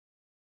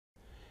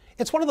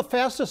It's one of the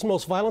fastest and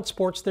most violent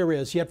sports there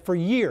is, yet for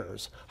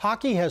years,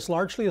 hockey has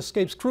largely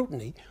escaped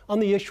scrutiny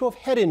on the issue of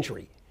head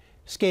injury.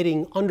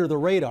 Skating under the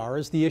radar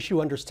as the issue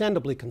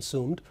understandably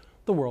consumed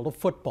the world of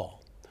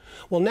football.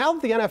 Well, now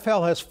that the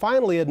NFL has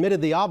finally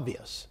admitted the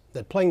obvious,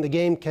 that playing the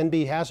game can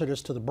be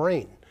hazardous to the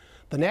brain,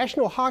 the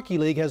National Hockey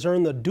League has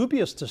earned the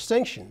dubious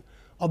distinction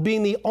of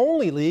being the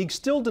only league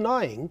still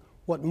denying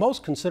what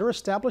most consider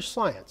established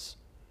science.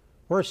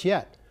 Worse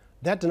yet,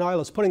 that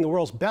denial is putting the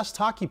world's best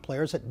hockey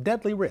players at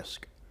deadly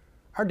risk.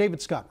 Our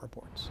David Scott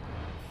reports.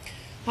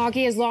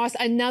 Hockey has lost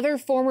another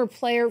former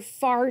player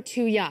far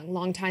too young.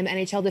 Longtime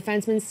NHL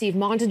defenseman Steve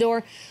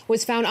Montador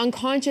was found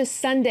unconscious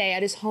Sunday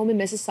at his home in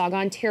Mississauga,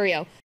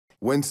 Ontario.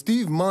 When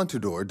Steve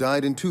Montador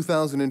died in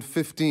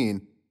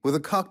 2015 with a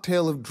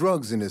cocktail of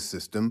drugs in his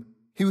system,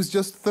 he was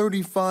just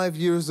 35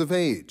 years of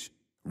age,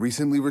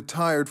 recently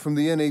retired from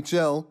the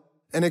NHL,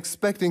 and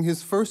expecting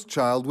his first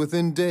child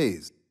within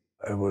days.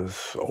 It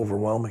was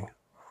overwhelming.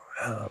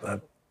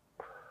 That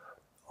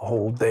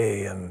whole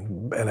day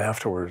and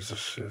afterwards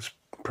is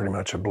pretty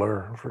much a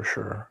blur, for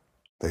sure.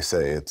 They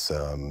say it's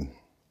one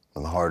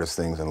of the hardest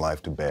things in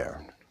life to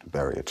bear, to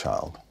bury a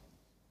child.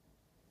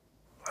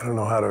 I don't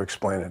know how to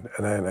explain it,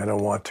 and I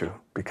don't want to,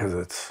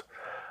 because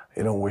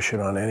you don't wish it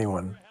on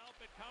anyone.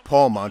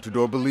 Paul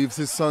Montador believes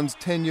his son's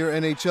 10-year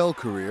NHL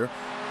career,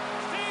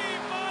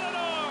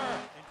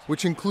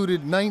 which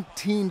included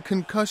 19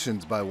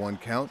 concussions by one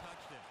count,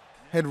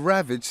 had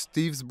ravaged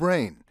Steve's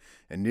brain,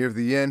 and near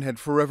the end had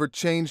forever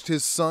changed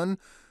his son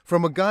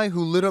from a guy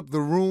who lit up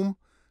the room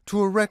to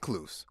a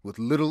recluse with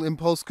little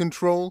impulse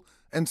control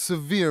and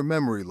severe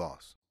memory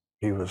loss.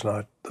 He was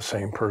not the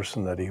same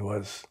person that he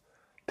was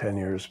 10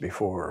 years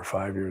before or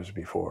 5 years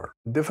before.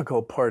 The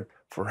difficult part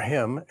for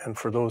him and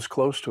for those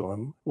close to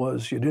him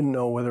was you didn't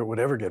know whether it would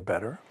ever get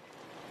better.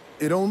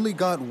 It only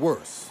got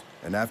worse,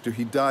 and after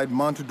he died,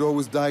 Montador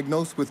was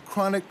diagnosed with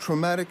chronic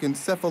traumatic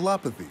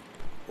encephalopathy,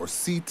 or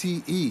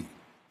CTE,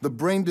 the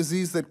brain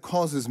disease that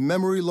causes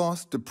memory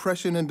loss,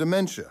 depression, and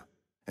dementia,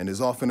 and is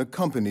often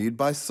accompanied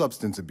by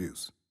substance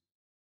abuse.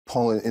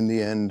 Paul, in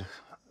the end,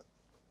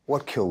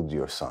 what killed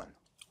your son?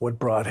 What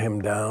brought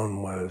him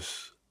down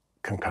was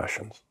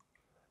concussions,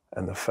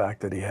 and the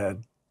fact that he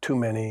had too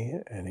many,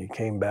 and he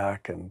came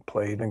back and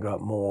played and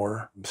got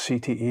more.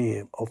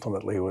 CTE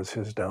ultimately was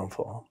his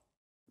downfall.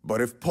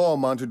 But if Paul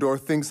Montador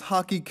thinks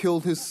hockey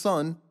killed his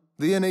son,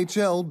 the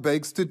NHL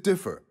begs to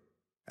differ.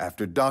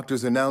 After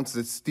doctors announced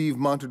that Steve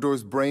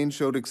Montador's brain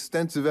showed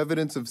extensive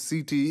evidence of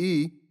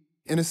CTE,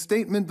 in a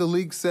statement the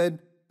league said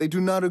they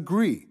do not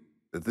agree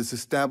that this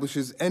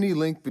establishes any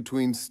link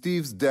between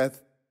Steve's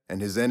death and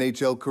his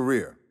NHL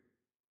career.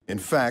 In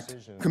fact,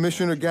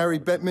 Commissioner Gary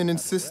Bettman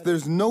insists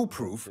there's no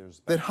proof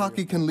that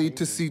hockey can lead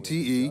to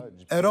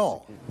CTE at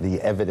all. The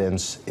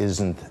evidence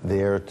isn't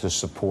there to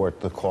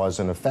support the cause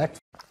and effect.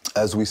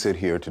 As we sit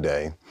here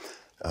today,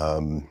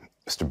 Mr.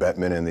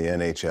 Bettman and the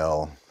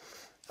NHL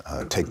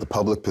take the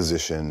public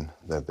position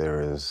that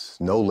there is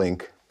no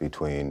link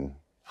between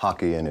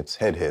hockey and its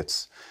head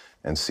hits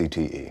and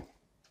CTE.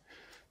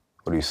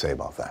 What do you say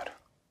about that?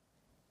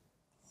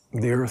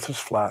 The earth is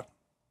flat.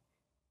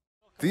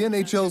 The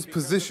NHL's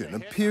position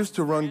appears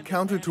to run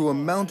counter to a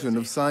mountain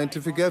of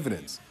scientific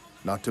evidence,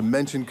 not to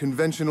mention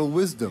conventional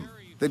wisdom,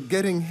 that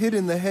getting hit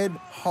in the head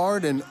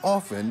hard and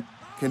often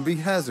can be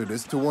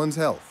hazardous to one's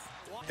health.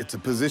 It's a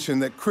position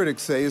that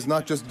critics say is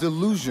not just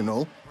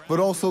delusional, but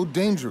also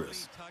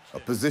dangerous. A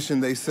position,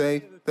 they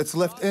say, that's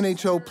left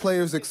NHL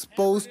players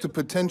exposed to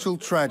potential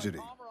tragedy.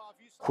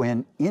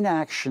 When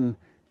inaction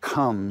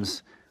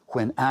comes,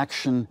 when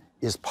action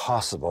is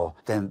possible,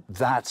 then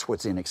that's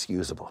what's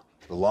inexcusable.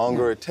 The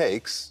longer it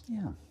takes,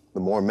 the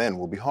more men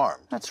will be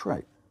harmed. That's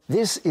right.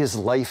 This is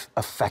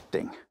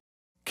life-affecting.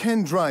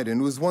 Ken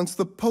Dryden was once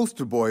the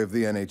poster boy of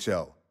the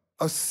NHL,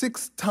 a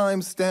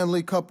 6-time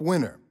Stanley Cup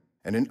winner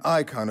and an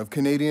icon of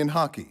Canadian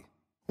hockey,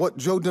 what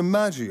Joe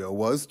DiMaggio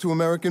was to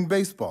American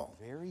baseball.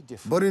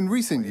 But in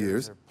recent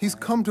years, he's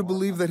come to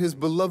believe that his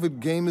beloved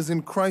game is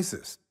in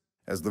crisis,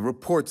 as the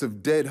reports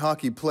of dead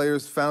hockey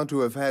players found to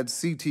have had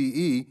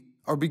CTE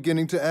are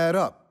beginning to add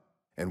up.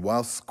 And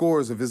while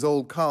scores of his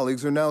old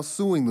colleagues are now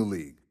suing the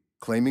league,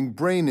 claiming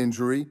brain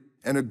injury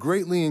and a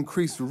greatly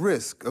increased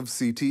risk of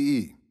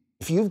CTE.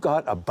 If you've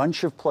got a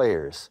bunch of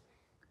players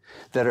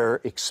that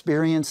are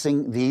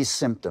experiencing these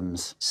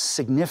symptoms,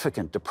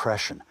 significant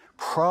depression,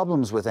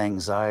 problems with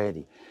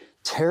anxiety,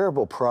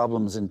 terrible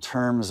problems in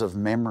terms of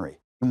memory,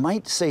 you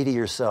might say to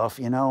yourself,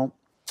 you know,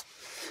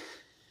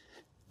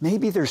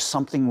 maybe there's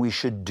something we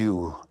should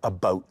do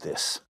about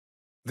this.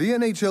 The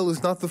NHL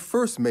is not the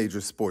first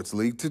major sports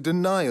league to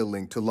deny a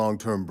link to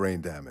long-term brain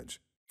damage.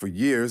 For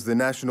years, the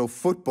National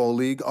Football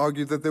League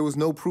argued that there was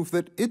no proof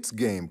that its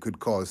game could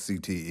cause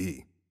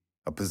CTE,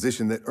 a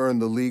position that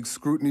earned the league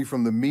scrutiny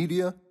from the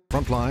media.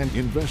 Frontline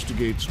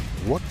investigates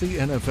what the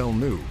NFL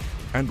knew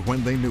and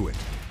when they knew it,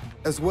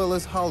 as well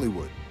as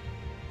Hollywood.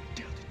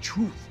 Tell the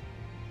truth.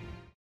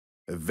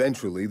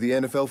 Eventually, the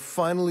NFL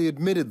finally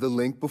admitted the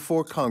link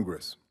before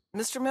Congress.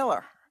 Mr.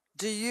 Miller,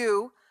 do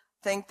you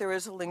think there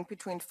is a link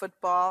between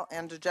football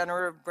and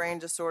degenerative brain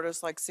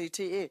disorders like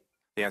CTE?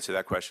 The answer to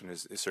that question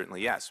is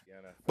certainly yes.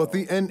 But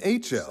the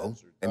NHL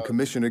and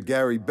Commissioner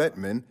Gary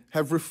Bettman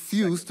have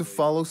refused to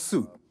follow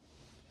suit.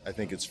 I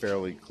think it's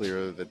fairly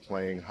clear that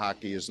playing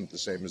hockey isn't the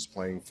same as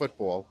playing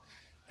football.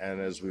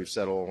 And as we've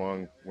said all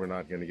along, we're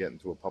not going to get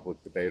into a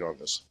public debate on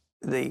this.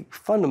 The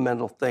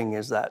fundamental thing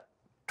is that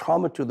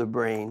trauma to the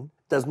brain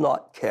does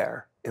not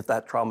care if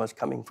that trauma is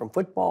coming from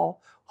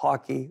football,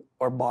 hockey,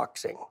 or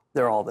boxing.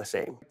 They're all the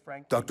same.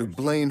 Dr.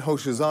 Blaine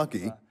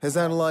Hoshizaki has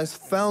analyzed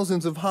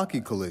thousands of hockey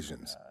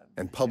collisions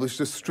and published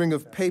a string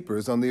of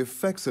papers on the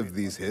effects of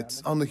these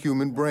hits on the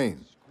human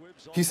brain.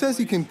 He says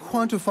he can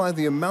quantify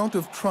the amount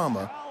of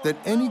trauma that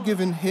any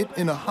given hit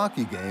in a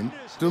hockey game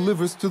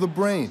delivers to the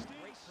brain.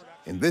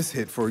 In this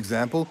hit, for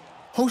example,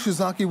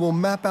 Hoshizaki will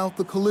map out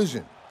the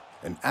collision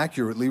and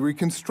accurately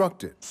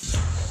reconstruct it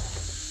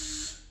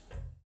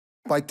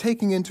by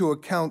taking into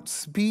account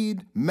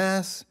speed,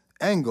 mass,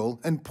 angle,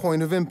 and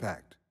point of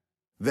impact.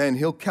 Then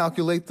he'll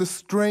calculate the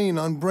strain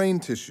on brain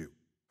tissue,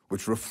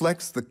 which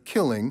reflects the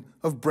killing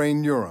of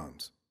brain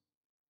neurons.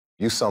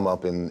 You sum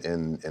up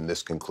in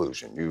this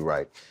conclusion. You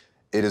write,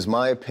 "It is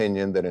my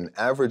opinion that an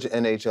average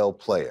NHL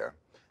player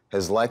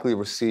has likely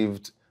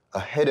received a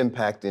head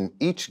impact in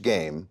each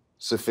game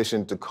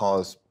sufficient to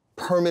cause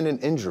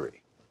permanent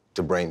injury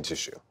to brain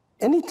tissue."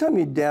 Anytime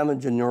you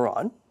damage a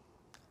neuron,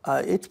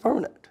 it's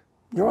permanent.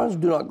 Neurons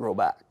do not grow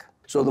back.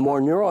 So the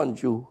more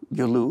neurons you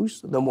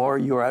lose, the more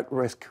you're at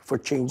risk for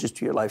changes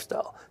to your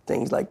lifestyle.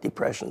 Things like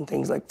depression,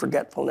 things like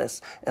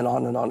forgetfulness, and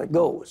on it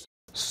goes.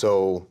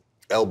 So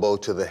elbow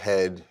to the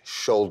head,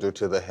 shoulder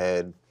to the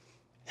head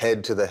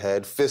to the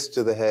head, fist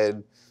to the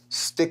head,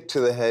 stick to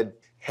the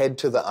head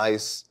to the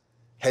ice,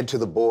 head to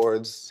the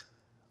boards,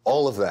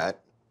 all of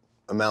that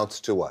amounts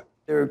to what?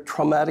 They're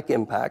traumatic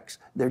impacts.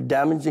 They're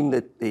damaging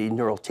the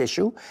neural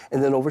tissue,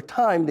 and then over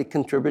time, they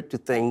contribute to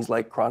things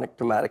like chronic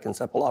traumatic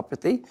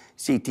encephalopathy,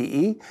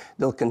 CTE.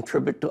 They'll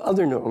contribute to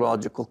other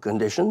neurological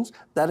conditions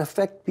that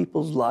affect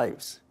people's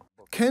lives.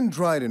 Ken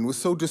Dryden was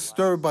so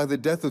disturbed by the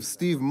death of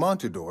Steve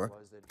Montador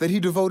that he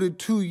devoted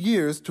 2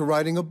 years to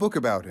writing a book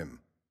about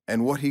him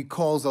and what he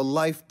calls a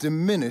life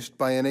diminished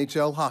by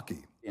NHL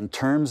hockey. In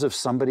terms of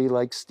somebody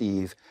like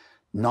Steve,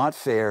 not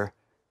fair,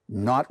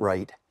 not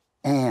right,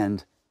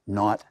 and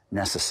not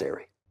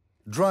necessary.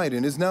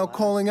 Dryden is now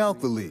calling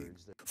out the league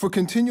for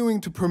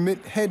continuing to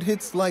permit head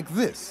hits like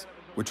this,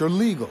 which are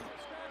legal,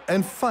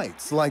 and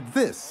fights like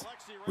this,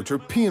 which are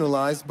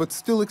penalized but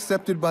still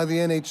accepted by the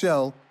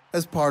NHL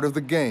as part of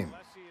the game.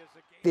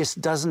 This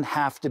doesn't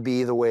have to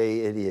be the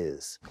way it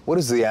is. What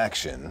is the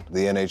action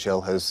the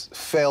NHL has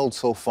failed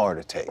so far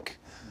to take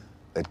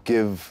that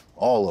give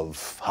all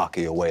of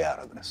hockey a way out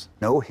of this?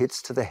 No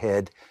hits to the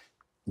head,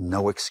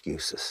 no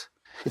excuses.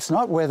 It's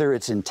not whether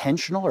it's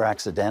intentional or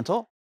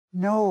accidental.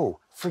 No,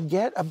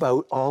 forget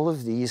about all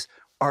of these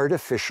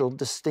artificial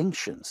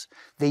distinctions.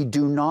 They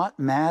do not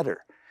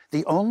matter.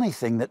 The only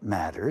thing that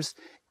matters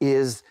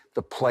is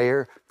the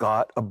player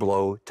got a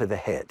blow to the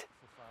head.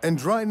 And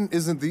Dryden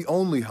isn't the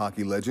only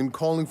hockey legend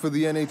calling for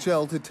the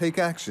NHL to take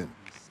action.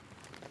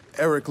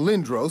 Eric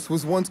Lindros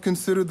was once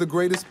considered the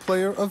greatest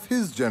player of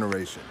his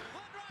generation.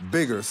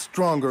 Bigger,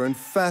 stronger, and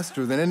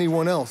faster than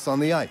anyone else on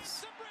the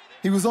ice.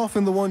 He was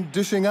often the one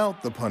dishing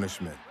out the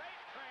punishment.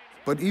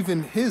 But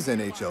even his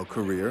NHL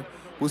career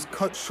was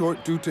cut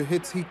short due to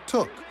hits he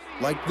took,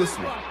 like this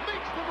one.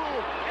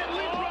 And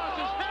Lindros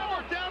is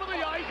hammered down to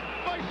the ice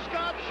by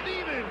Scott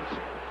Stevens.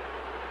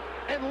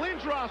 And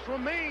Lindros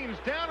remains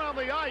down on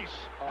the ice.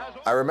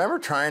 I remember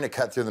trying to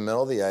cut through the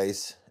middle of the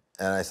ice,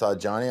 and I saw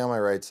Johnny on my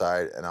right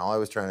side, and all I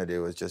was trying to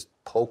do was just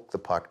poke the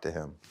puck to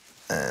him.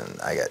 And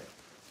I got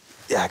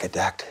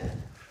decked.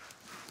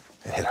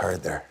 It hit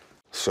hard there.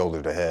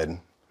 Shoulder to head.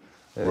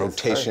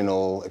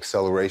 Rotational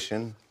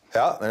acceleration.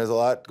 Yeah, there's a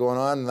lot going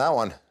on in that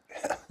one.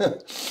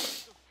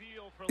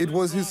 It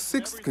was his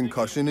 6th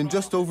concussion in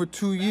just over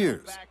 2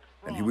 years,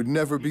 and he would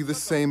never be the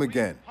same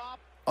again,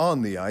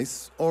 on the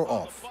ice or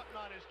off.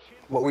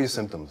 What were your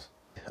symptoms?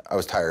 I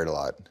was tired a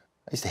lot.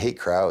 I used to hate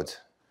crowds.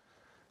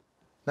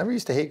 Never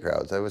used to hate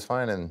crowds. I was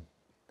fine, and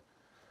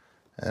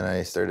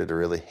I started to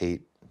really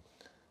hate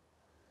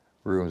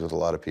rooms with a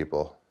lot of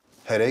people.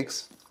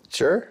 Headaches?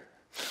 Sure.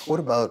 What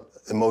about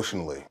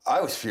emotionally?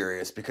 I was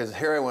furious because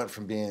here I went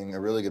from being a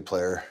really good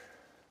player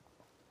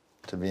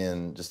to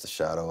being just a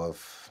shadow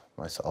of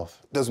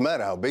myself. Doesn't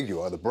matter how big you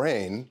are, the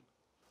brain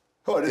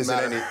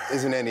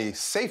isn't any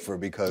safer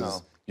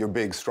because you're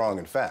big, strong,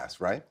 and fast,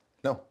 right?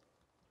 No.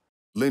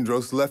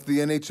 Lindros left the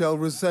NHL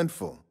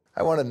resentful.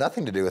 I wanted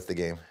nothing to do with the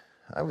game.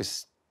 I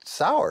was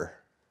sour.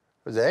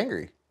 I was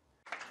angry.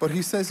 But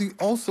he says he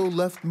also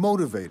left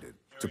motivated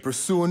to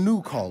pursue a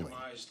new calling,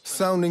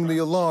 sounding the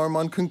alarm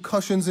on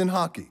concussions in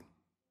hockey.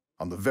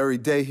 On the very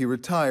day he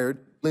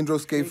retired,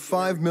 Lindros gave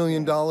 $5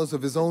 million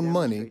of his own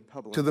money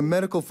to the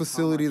medical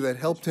facility that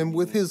helped him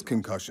with his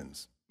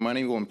concussions.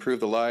 Money will improve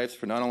the lives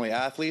for not only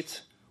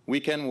athletes,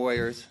 weekend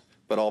warriors,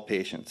 but all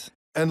patients.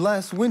 And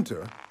last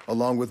winter,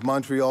 along with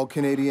Montreal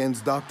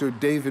Canadiens' Dr.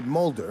 David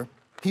Mulder,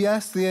 he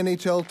asked the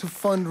NHL to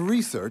fund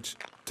research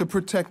to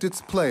protect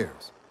its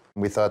players.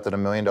 We thought that $1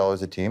 million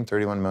a team,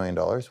 $31 million,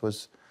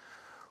 was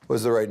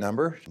was the right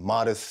number.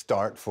 Modest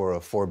start for a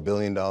 $4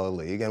 billion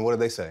league. And what did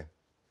they say?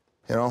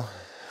 You know,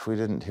 we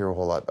didn't hear a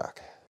whole lot back.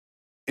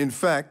 In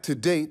fact, to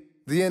date,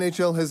 the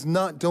NHL has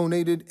not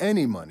donated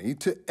any money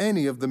to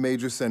any of the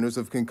major centers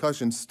of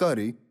concussion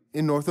study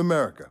in North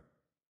America.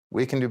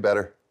 We can do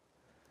better.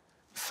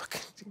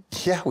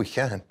 Yeah, we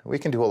can. We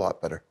can do a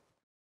lot better.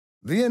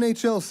 The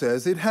NHL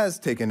says it has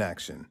taken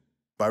action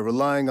by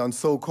relying on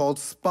so-called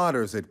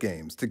spotters at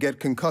games to get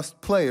concussed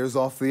players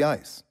off the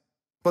ice.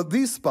 But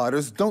these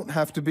spotters don't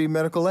have to be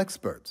medical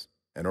experts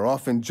and are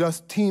often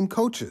just team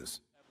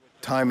coaches.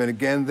 Time and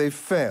again, they've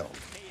failed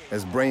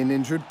as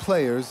brain-injured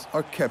players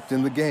are kept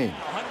in the game.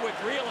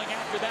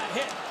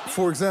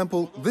 For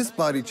example, this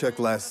body check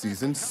last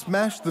season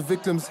smashed the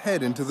victim's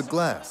head into the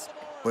glass,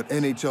 but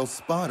NHL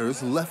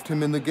spotters left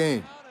him in the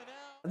game.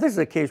 This is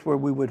a case where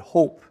we would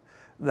hope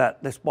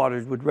that the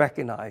spotters would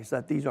recognize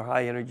that these are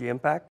high energy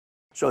impact,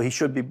 so he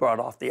should be brought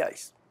off the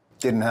ice.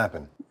 Didn't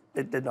happen.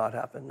 It did not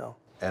happen, no.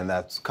 And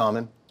that's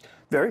common?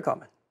 Very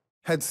common.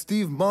 Had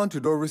Steve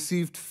Montador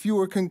received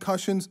fewer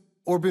concussions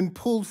or been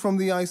pulled from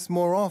the ice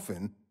more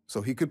often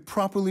so he could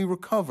properly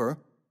recover,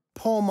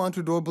 Paul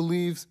Montador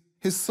believes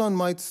his son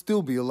might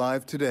still be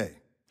alive today.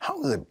 How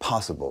is it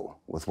possible,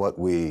 with what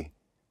we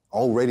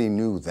already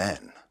knew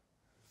then,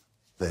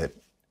 that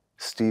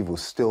Steve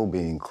was still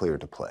being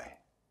cleared to play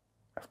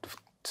after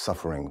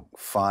suffering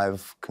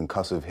 5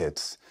 concussive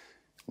hits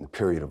in the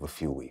period of a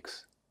few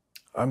weeks?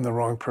 I'm the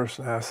wrong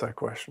person to ask that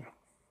question,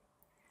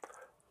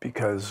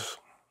 because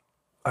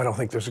I don't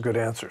think there's a good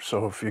answer.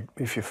 So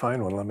if you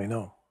find one, let me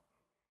know.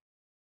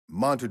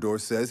 Montador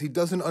says he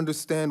doesn't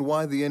understand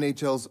why the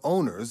NHL's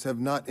owners have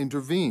not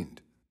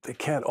intervened. They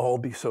can't all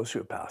be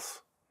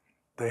sociopaths.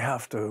 They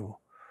have to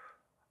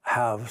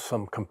have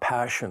some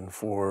compassion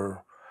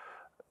for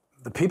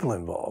the people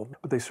involved,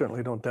 but they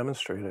certainly don't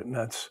demonstrate it, and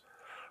that's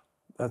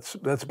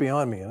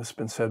beyond me. And it's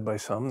been said by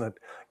some that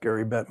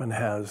Gary Bettman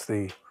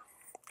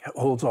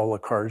holds all the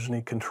cards and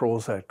he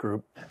controls that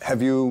group.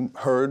 Have you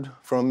heard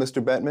from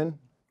Mr. Bettman?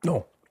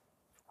 No.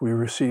 We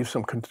received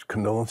some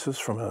condolences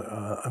from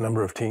a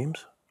number of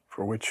teams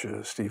for which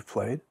Steve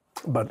played,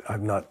 but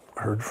I've not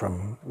heard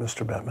from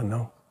Mr. Bettman,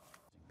 no.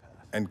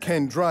 And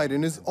Ken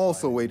Dryden is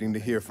also waiting to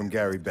hear from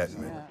Gary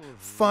Bettman,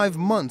 5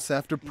 months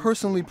after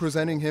personally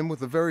presenting him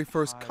with the very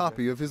first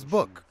copy of his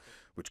book,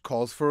 which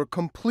calls for a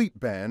complete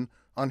ban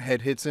on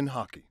head hits in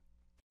hockey.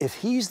 If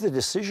he's the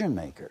decision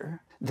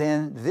maker,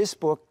 then this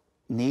book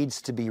needs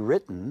to be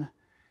written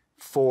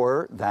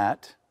for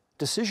that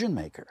decision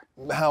maker.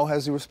 How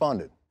has he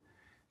responded?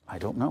 I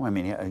don't know. I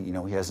mean, you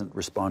know, he hasn't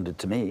responded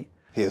to me.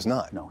 He has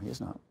not? No, he has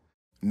not.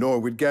 Nor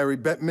would Gary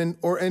Bettman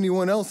or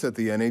anyone else at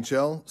the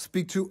NHL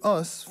speak to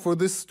us for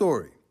this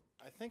story.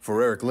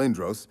 For Eric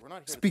Lindros,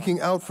 speaking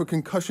out for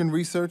concussion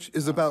research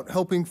is about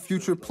helping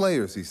future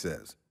players, he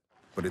says.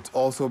 But it's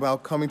also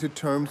about coming to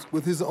terms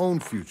with his own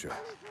future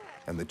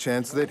and the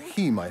chance that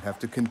he might have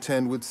to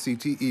contend with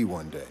CTE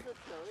one day.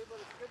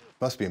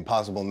 Must be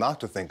impossible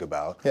not to think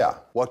about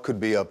what could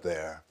be up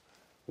there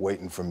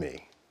waiting for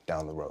me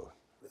down the road.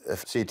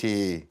 If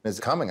CTE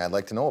is coming, I'd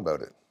like to know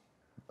about it.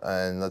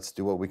 And let's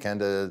do what we can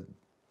to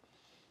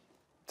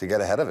get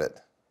ahead of it.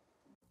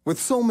 With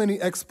so many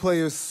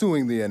ex-players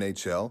suing the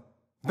NHL,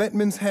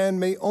 Bettman's hand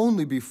may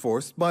only be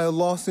forced by a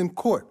loss in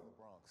court.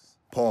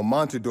 Paul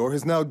Montador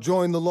has now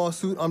joined the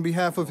lawsuit on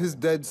behalf of his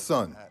dead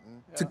son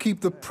to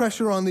keep the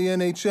pressure on the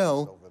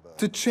NHL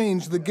to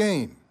change the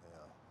game,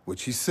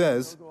 which he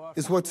says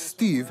is what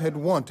Steve had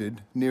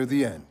wanted near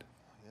the end.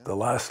 The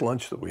last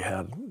lunch that we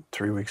had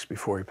 3 weeks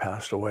before he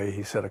passed away,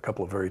 he said a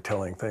couple of very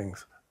telling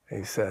things.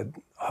 He said,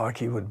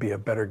 hockey would be a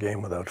better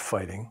game without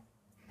fighting.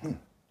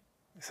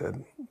 He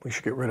said, we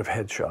should get rid of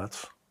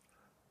headshots.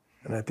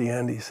 And at the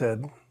end, he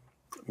said,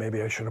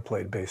 maybe I should have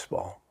played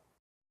baseball.